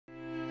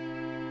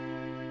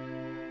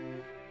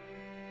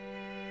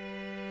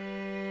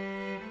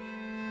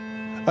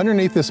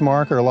Underneath this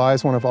marker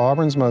lies one of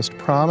Auburn's most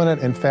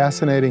prominent and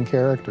fascinating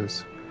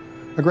characters,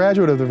 a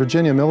graduate of the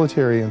Virginia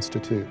Military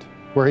Institute,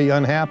 where he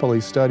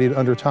unhappily studied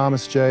under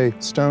Thomas J.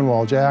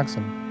 Stonewall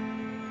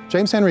Jackson.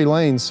 James Henry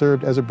Lane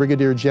served as a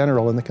brigadier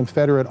general in the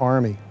Confederate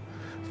Army,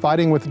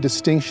 fighting with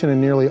distinction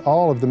in nearly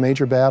all of the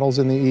major battles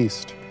in the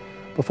East,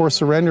 before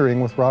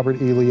surrendering with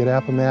Robert E. Lee at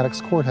Appomattox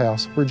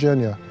Courthouse,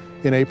 Virginia,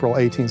 in April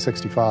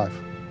 1865.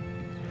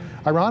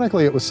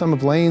 Ironically, it was some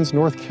of Lane's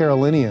North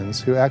Carolinians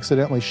who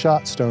accidentally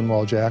shot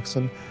Stonewall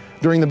Jackson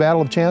during the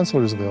Battle of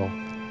Chancellorsville,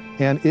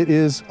 and it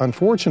is,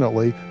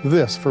 unfortunately,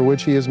 this for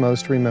which he is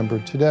most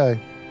remembered today.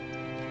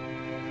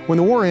 When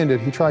the war ended,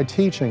 he tried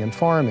teaching and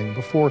farming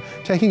before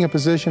taking a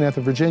position at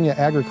the Virginia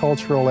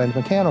Agricultural and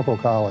Mechanical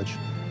College,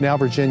 now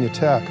Virginia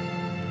Tech,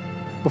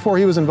 before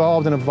he was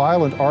involved in a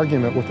violent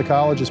argument with the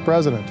college's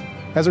president.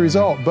 As a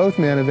result, both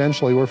men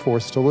eventually were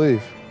forced to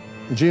leave.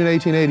 In June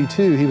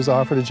 1882, he was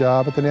offered a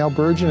job at the now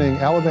burgeoning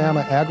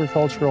Alabama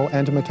Agricultural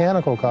and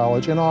Mechanical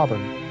College in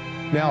Auburn,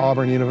 now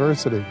Auburn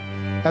University,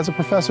 as a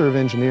professor of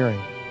engineering.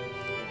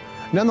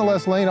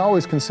 Nonetheless, Lane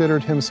always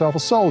considered himself a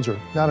soldier,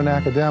 not an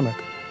academic.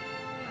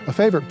 A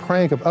favorite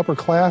prank of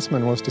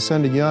upperclassmen was to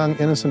send a young,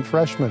 innocent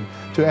freshman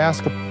to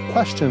ask a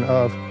question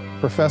of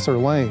Professor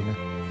Lane.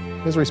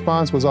 His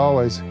response was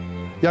always,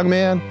 "Young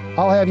man,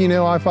 I'll have you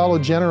know I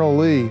followed General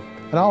Lee,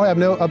 and I'll have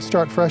no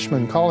upstart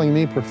freshman calling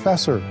me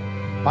Professor.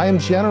 I am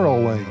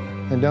General Lane,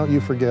 and don't you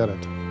forget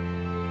it."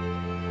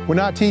 When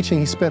not teaching,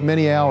 he spent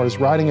many hours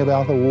writing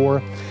about the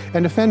war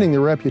and defending the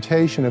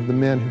reputation of the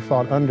men who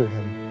fought under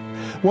him.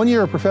 One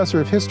year, a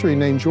professor of history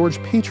named George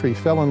Petrie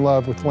fell in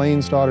love with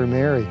Lane's daughter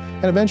Mary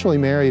and eventually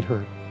married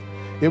her.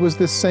 It was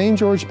this same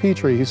George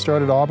Petrie who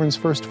started Auburn's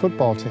first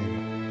football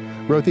team,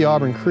 wrote the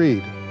Auburn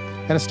Creed,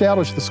 and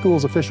established the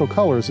school's official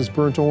colors as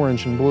burnt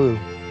orange and blue.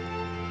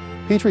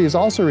 Petrie is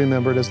also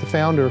remembered as the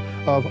founder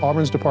of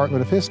Auburn's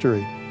Department of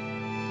History.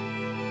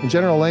 When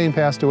General Lane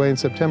passed away in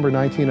September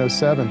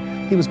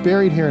 1907, he was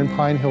buried here in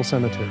Pine Hill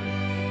Cemetery.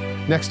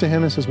 Next to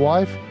him is his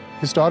wife,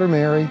 his daughter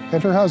Mary,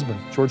 and her husband,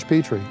 George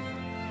Petrie.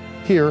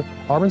 Here,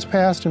 Auburn's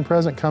past and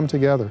present come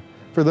together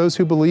for those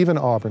who believe in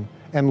Auburn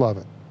and love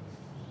it.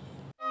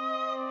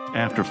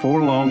 After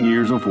 4 long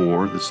years of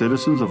war, the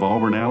citizens of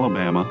Auburn,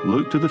 Alabama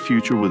looked to the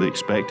future with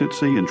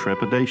expectancy and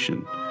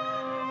trepidation.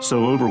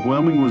 So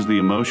overwhelming was the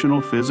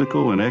emotional,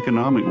 physical, and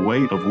economic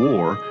weight of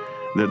war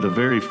that the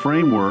very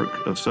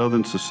framework of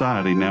Southern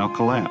society now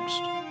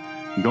collapsed.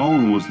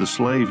 Gone was the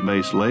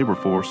slave-based labor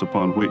force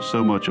upon which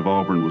so much of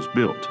Auburn was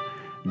built.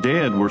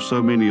 Dead were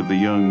so many of the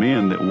young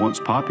men that once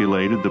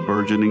populated the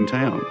burgeoning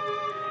town.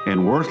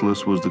 And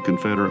worthless was the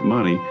Confederate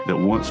money that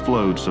once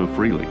flowed so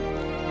freely.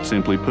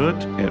 Simply put,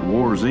 at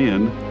war's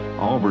end,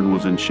 Auburn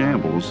was in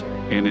shambles,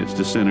 and its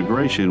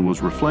disintegration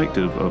was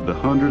reflective of the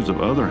hundreds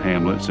of other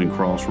hamlets and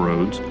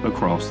crossroads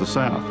across the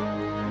South.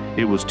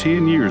 It was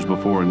 10 years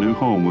before a new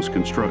home was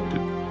constructed.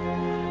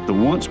 The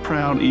once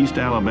proud East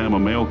Alabama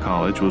Male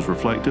College was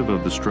reflective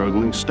of the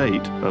struggling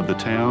state of the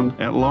town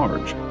at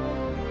large.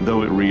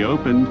 Though it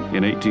reopened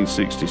in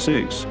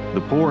 1866,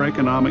 the poor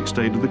economic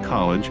state of the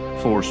college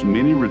forced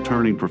many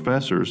returning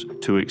professors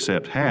to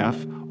accept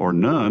half or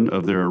none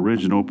of their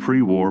original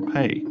pre-war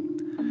pay.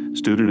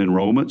 Student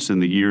enrollments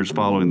in the years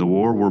following the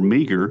war were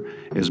meager,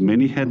 as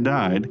many had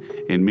died,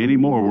 and many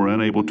more were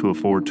unable to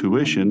afford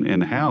tuition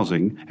and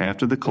housing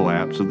after the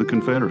collapse of the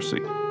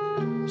Confederacy.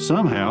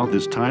 Somehow,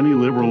 this tiny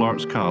liberal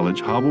arts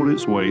college hobbled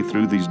its way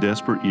through these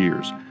desperate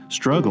years,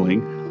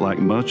 struggling, like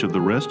much of the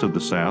rest of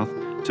the South,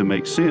 to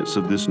make sense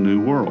of this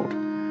new world.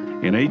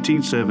 In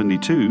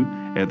 1872,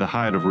 at the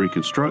height of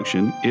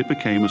Reconstruction, it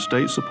became a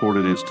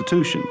state-supported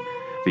institution,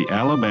 the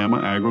Alabama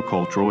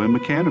Agricultural and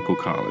Mechanical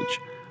College,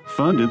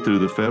 funded through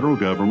the federal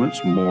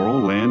government's Morrill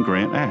Land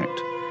Grant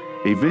Act.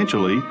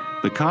 Eventually,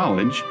 the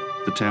college,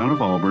 the town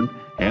of Auburn,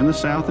 and the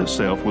South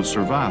itself would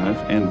survive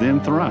and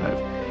then thrive,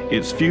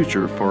 its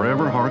future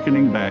forever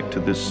hearkening back to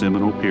this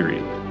seminal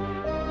period.